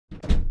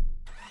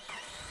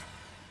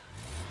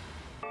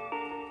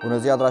Bună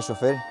ziua, dragi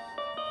șoferi!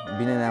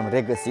 Bine ne-am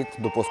regăsit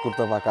după o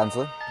scurtă vacanță.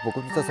 După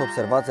cum puteți să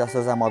observați,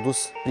 astăzi am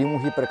adus primul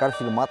hipercar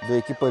filmat de o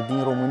echipă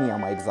din România,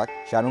 mai exact,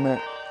 și anume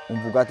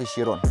un Bugatti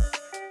Chiron.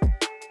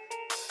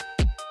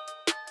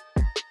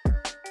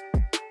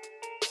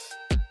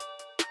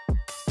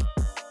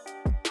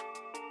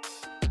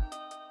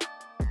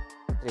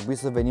 Trebuie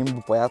să venim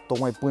după ea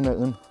tocmai până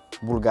în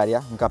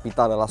Bulgaria, în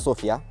capitală, la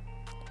Sofia,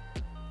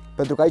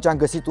 pentru că aici am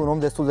găsit un om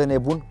destul de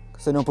nebun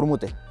să ne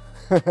împrumute.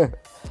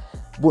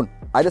 Bun,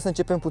 haideți să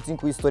începem puțin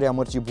cu istoria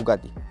mărcii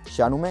Bugatti.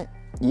 Și anume,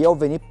 ei au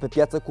venit pe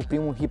piață cu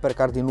primul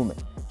hipercar din lume,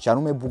 și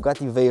anume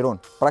Bugatti Chiron.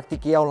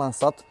 Practic ei au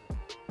lansat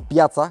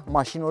piața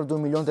mașinilor de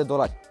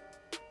 $1.000.000.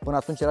 Până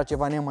atunci era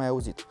ceva nemai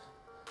auzit.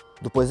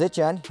 După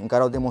 10 ani în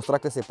care au demonstrat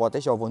că se poate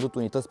și au vândut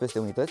unități peste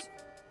unități,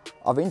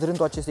 a venit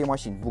rândul acestei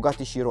mașini,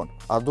 Bugatti Chiron,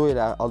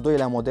 al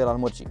doilea model al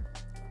mărcii.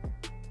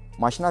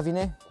 Mașina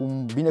vine cu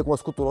un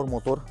binecunoscutul lor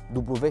motor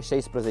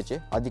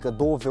W16, adică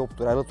 2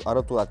 V8-uri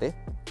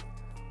arăturate,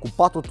 cu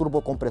 4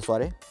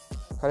 turbocompresoare,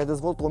 care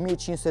dezvoltă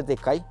 1500 de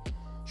cai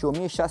și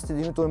 1600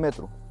 de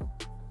Nm.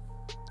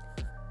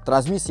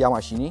 Transmisia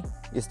mașinii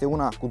este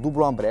una cu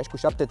dublu ambreiaj, cu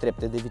 7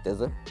 trepte de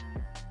viteză.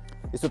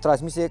 Este o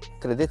transmisie,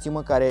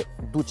 credeți-mă, care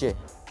duce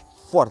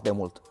foarte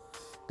mult.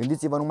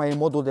 Gândiți-vă numai în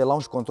modul de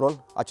launch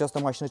control, această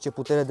mașină ce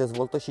putere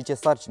dezvoltă și ce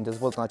sarcini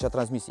dezvoltă în acea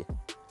transmisie.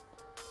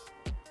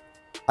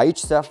 Aici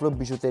se află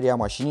bijuteria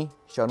mașinii,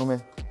 și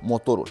anume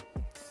motorul.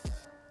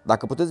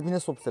 Dacă puteți bine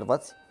să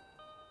observați,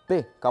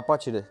 pe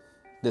capacele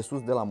de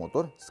sus de la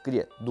motor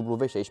scrie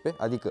W16,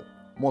 adică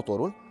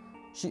motorul,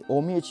 și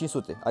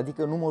 1500,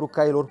 adică numărul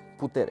cailor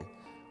putere.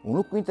 Un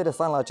lucru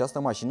interesant la această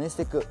mașină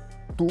este că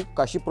tu,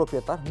 ca și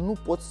proprietar, nu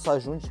poți să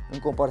ajungi în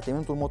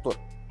compartimentul motor.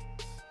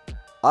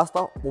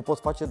 Asta o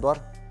poți face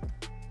doar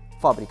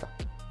fabrica.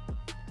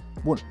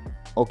 Bun,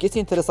 o chestie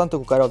interesantă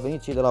cu care au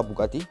venit cei de la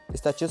Bugatti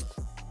este acest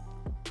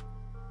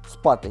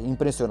spate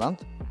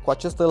impresionant cu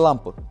această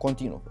lampă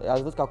continuă.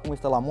 Ați văzut că acum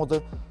este la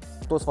modă,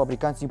 toți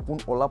fabricanții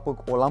impun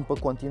o lampă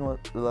continuă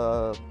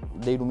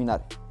de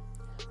iluminare.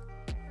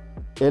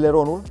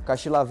 Eleronul, ca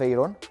și la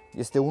Chiron,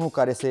 este unul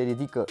care se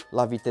ridică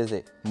la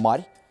viteze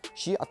mari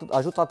și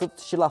ajută atât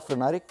și la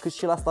frânare cât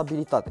și la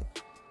stabilitate.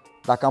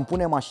 Dacă am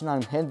pune mașina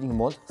în handling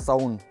mode sau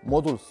în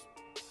modul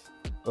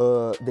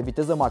de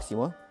viteză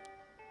maximă,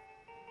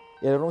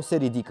 eleronul se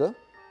ridică,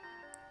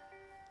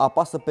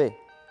 apasă pe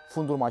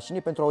fundul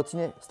mașinii pentru a o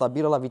ține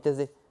stabilă la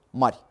viteze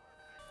mari.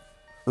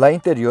 La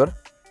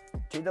interior,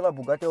 cei de la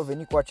Bugatti au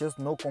venit cu acest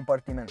nou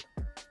compartiment,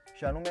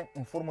 și anume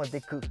în formă de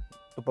C.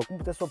 După cum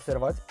puteți să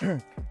observați,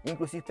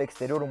 inclusiv pe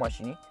exteriorul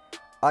mașinii,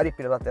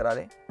 aripile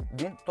laterale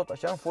vin tot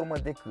așa în formă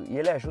de C.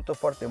 Ele ajută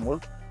foarte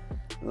mult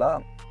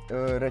la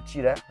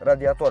răcirea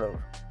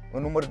radiatoarelor,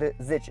 în număr de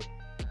 10.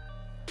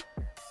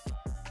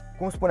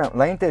 Cum spuneam,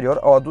 la interior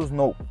au adus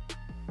nou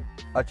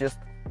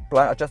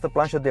această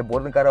planșă de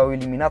bord în care au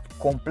eliminat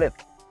complet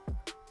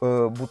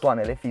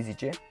butoanele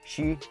fizice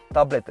și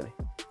tabletele.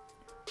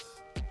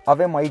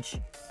 Avem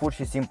aici pur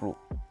și simplu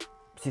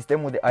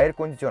sistemul de aer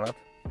condiționat,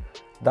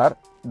 dar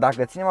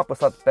dacă ținem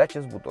apăsat pe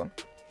acest buton,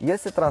 el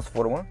se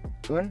transformă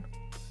în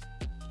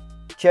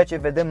ceea ce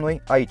vedem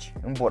noi aici,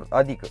 în bord,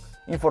 adică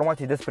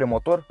informații despre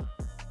motor,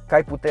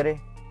 cai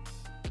putere,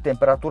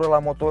 temperatură la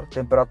motor,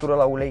 temperatură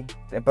la ulei,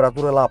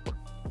 temperatură la apă.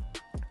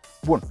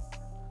 Bun,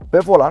 pe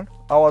volan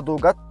au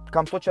adăugat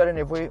cam tot ce are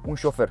nevoie un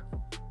șofer,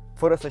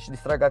 fără să-și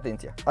distragă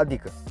atenția,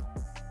 adică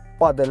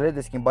padelele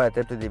de schimbare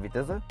trepte de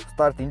viteză,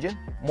 start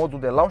engine, modul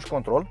de launch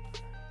control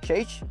și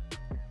aici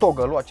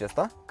toggle-ul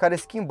acesta care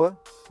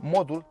schimbă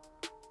modul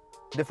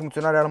de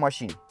funcționare al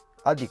mașinii.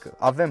 Adică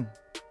avem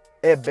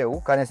EB-ul,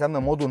 care înseamnă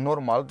modul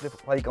normal,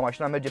 adică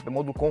mașina merge pe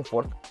modul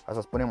confort, ca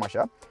să spunem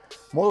așa,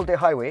 modul de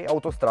highway,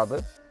 autostradă,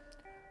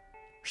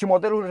 și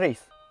modelul race,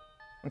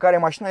 în care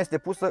mașina este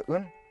pusă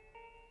în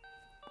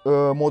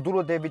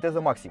modulul de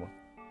viteză maximă.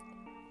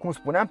 Cum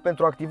spuneam,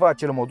 pentru a activa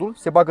acel modul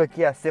se bagă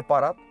cheia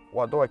separat,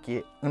 o a doua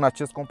cheie, în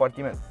acest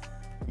compartiment.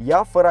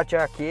 Ea, fără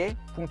acea cheie,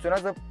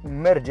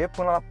 merge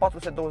până la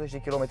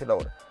 420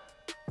 km/h.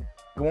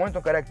 În momentul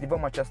în care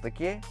activăm această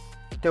cheie,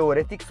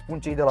 teoretic, spun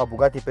cei de la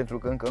Bugatti, pentru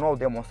că încă nu au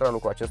demonstrat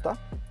lucrul acesta,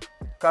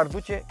 că ar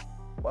duce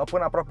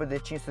până aproape de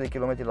 500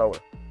 km/h.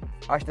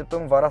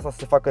 Așteptăm vara asta să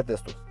se facă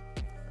testul.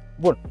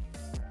 Bun.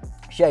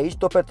 Și aici,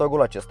 tot pe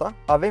toggle acesta,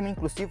 avem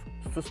inclusiv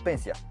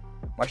suspensia.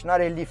 Mașina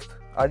are lift,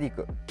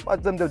 adică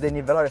dăm de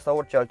denivelare sau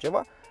orice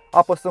altceva,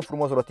 apăsăm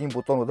frumos, rotim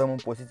butonul, dăm în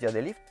poziția de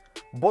lift,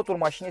 botul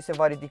mașinii se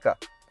va ridica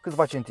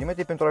câțiva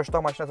centimetri pentru a ajuta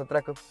mașina să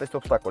treacă peste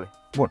obstacole.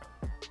 Bun,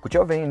 cu ce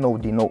au venit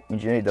din nou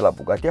inginerii de la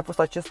Bugatti a fost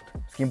acest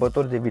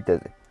schimbător de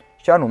viteze.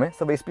 Și anume,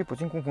 să vă explic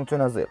puțin cum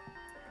funcționează el.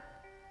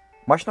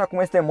 Mașina acum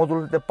este în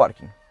modul de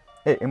parking.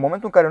 În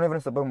momentul în care noi vrem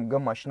să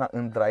băgăm mașina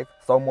în drive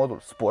sau modul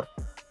sport,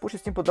 pur și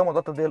simplu dăm o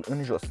dată de el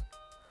în jos.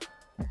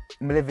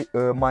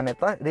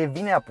 Maneta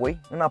revine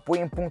înapoi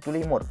în punctul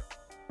ei mort.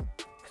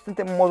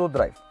 Suntem în modul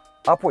drive.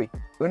 Apoi,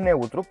 în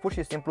neutru, pur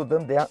și simplu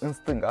dăm de ea în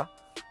stânga,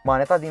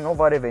 maneta din nou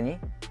va reveni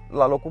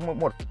la locul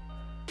mort.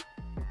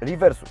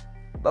 Reversul,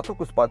 datul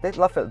cu spate,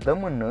 la fel,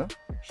 dăm în N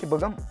și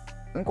băgăm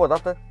încă o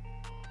dată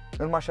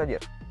în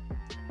mașadier.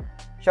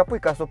 și apoi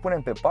ca să o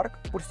punem pe parc,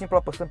 pur și simplu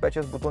apăsăm pe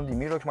acest buton din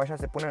mijloc și mașina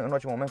se pune în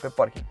orice moment pe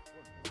parking.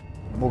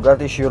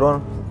 Bugatti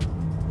Chiron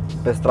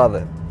pe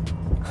stradă.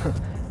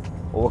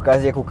 O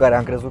ocazie cu care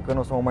am crezut că nu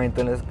o să mă mai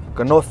întâlnesc,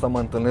 că nu o să mă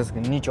întâlnesc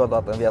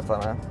niciodată în viața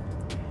mea.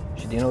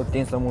 Și din nou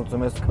tind să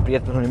mulțumesc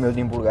prietenului meu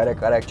din Bulgaria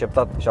care a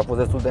acceptat și a fost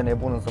destul de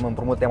nebun să mă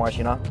împrumute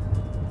mașina.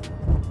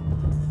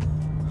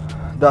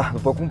 Da,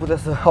 după cum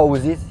puteți să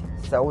auziți,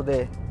 se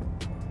aude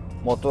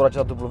motorul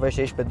acela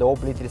W16 de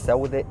 8 litri, se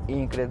aude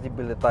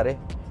incredibil de tare.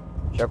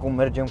 Și acum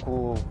mergem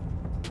cu,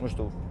 nu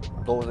știu,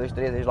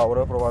 20-30 la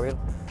oră probabil,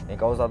 din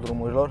cauza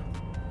drumurilor.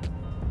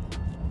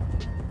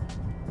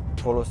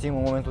 Folosim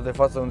în momentul de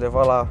față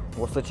undeva la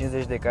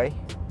 150 de cai.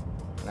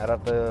 Ne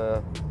arată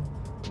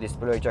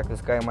display-ul aici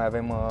câți cai mai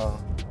avem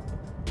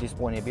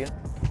disponibil.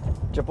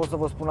 Ce pot să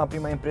vă spun la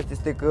prima impresie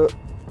este că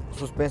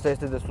suspensia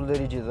este destul de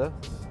rigidă,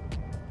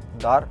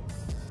 dar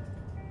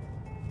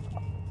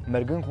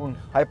mergând cu un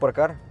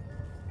hypercar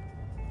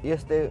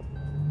este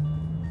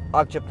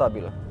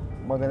acceptabilă.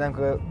 Mă gândeam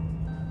că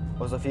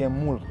o să fie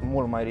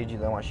mult mai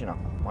rigidă mașina.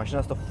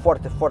 Mașina stă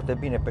foarte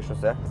bine pe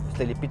șosea,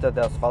 este lipită de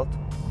asfalt,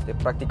 este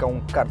practic ca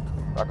un kart,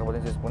 dacă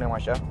putem să spunem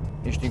așa.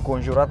 Ești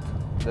înconjurat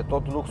de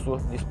tot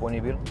luxul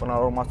disponibil, până la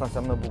urmă asta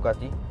înseamnă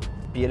Bugatti,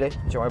 piele,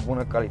 cea mai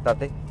bună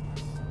calitate.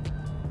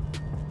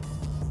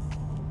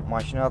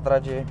 Mașina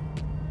atrage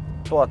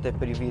toate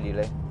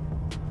privirile,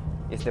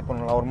 este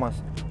până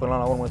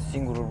la urmă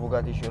singurul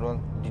Bugatti Chiron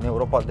din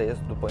Europa de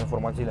Est, după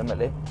informațiile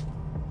mele.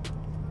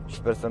 Și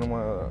sper să nu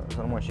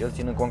mă înșel,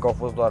 ținând cont că au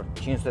fost doar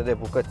 500 de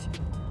bucăți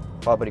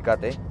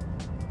fabricate.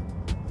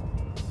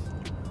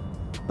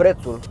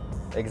 Prețul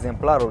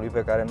exemplarului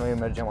pe care noi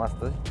mergem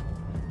astăzi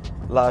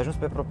l-a ajuns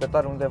pe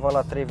proprietar undeva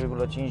la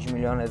 3,5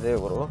 milioane de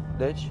euro.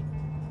 Deci,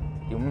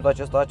 în momentul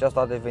acesta, aceasta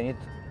a devenit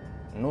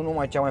nu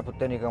numai cea mai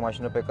puternică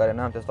mașină pe care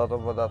ne-am testat-o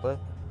vreodată,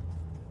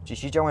 ci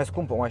și cea mai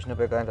scumpă mașină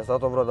pe care am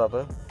testat-o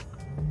vreodată.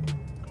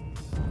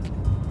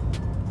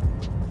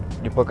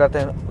 Din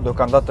păcate,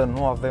 deocamdată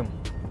nu avem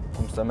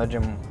cum să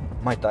mergem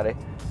mai tare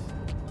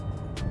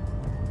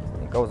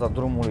din cauza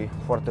drumului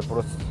foarte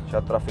prost și a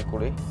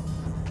traficului,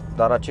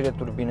 dar acele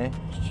turbine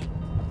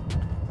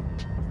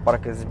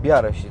parcă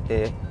zbiară și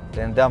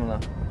te îndeamnă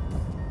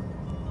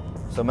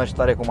să mergi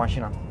tare cu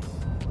mașina.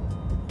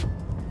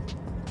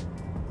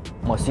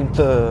 Mă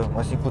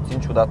simt puțin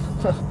ciudat.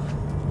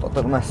 Toată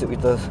lumea se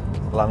uită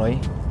la noi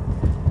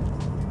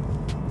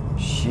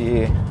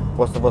și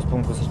pot să vă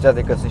spun cu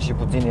sinceritate că sunt și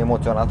puțin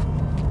emoționat,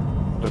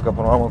 pentru că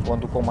până la urmă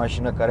conduc o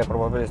mașină care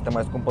probabil este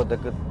mai scumpă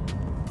decât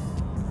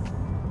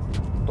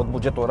tot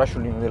bugetul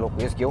orașului unde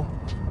locuiesc eu.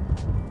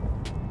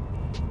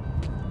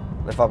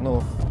 De fapt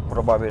nu,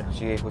 probabil,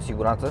 și cu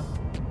siguranță.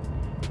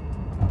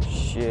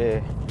 Și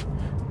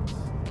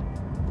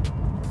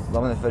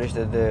Doamne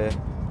ferește de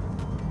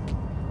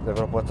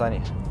vreo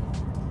pățanie.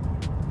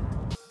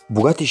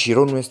 Bugatti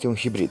Chiron nu este un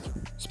hibrid,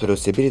 spre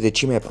deosebire de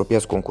cei mai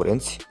apropiați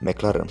concurenți,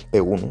 McLaren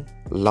P1,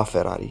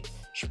 LaFerrari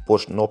și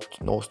Porsche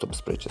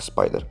 918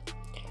 Spider.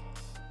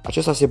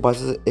 Acesta se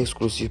bazează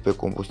exclusiv pe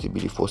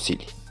combustibilii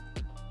fosili.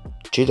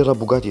 Cei de la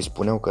Bugatti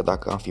spuneau că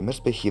dacă am fi mers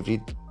pe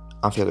hibrid,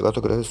 am fi adăugat o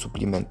greutate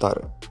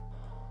suplimentară.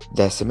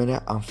 De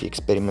asemenea, am fi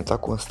experimentat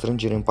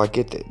constrângere în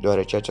pachete,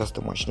 deoarece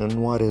această mașină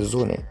nu are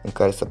zone în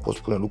care să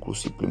poți pune lucruri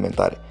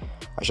suplimentare,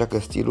 așa că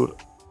stilul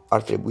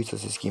ar trebui să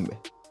se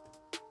schimbe.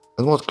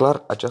 În mod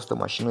clar, această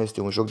mașină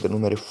este un joc de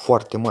numere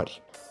foarte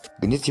mari.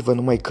 Gândiți-vă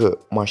numai că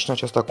mașina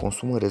aceasta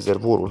consumă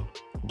rezervorul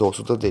de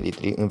 100 de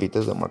litri în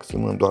viteză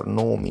maximă în doar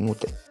 9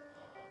 minute.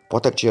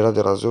 Poate accelera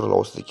de la 0 la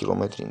 100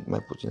 km în mai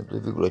puțin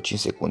de 2,5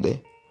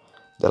 secunde,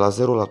 de la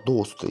 0 la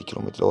 200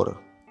 km la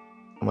oră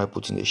în mai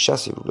puțin de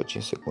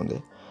 6,5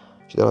 secunde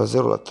și de la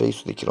 0 la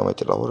 300 km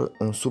la oră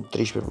în sub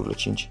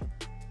 13,5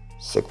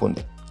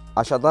 secunde.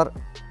 Așadar,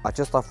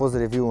 acesta a fost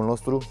review-ul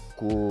nostru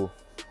cu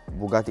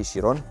Bugatti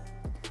Chiron,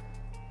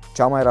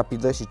 cea mai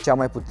rapidă și cea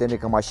mai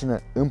puternică mașină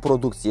în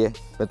producție,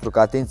 pentru că,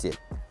 atenție,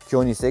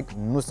 Koenigsegg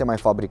nu se mai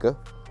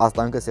fabrică,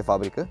 asta încă se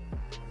fabrică.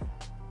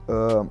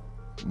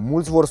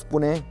 Mulți vor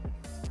spune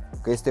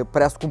că este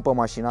prea scumpă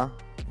mașina,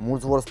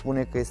 mulți vor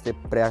spune că este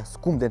prea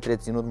scump de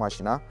întreținut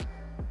mașina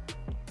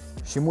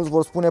și mulți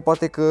vor spune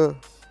poate că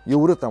e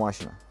urâtă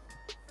mașina.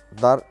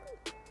 Dar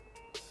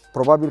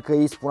probabil că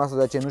ei spun asta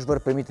de aceea nu-și vor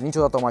permite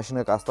niciodată o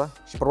mașină ca asta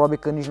și probabil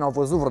că nici n-au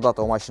văzut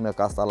vreodată o mașină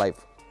ca asta live.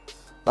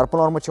 Dar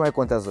până la urmă ce mai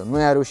contează?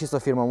 Noi am reușit să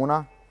firmăm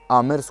una,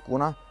 am mers cu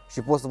una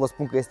și pot să vă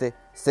spun că este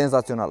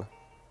senzațională.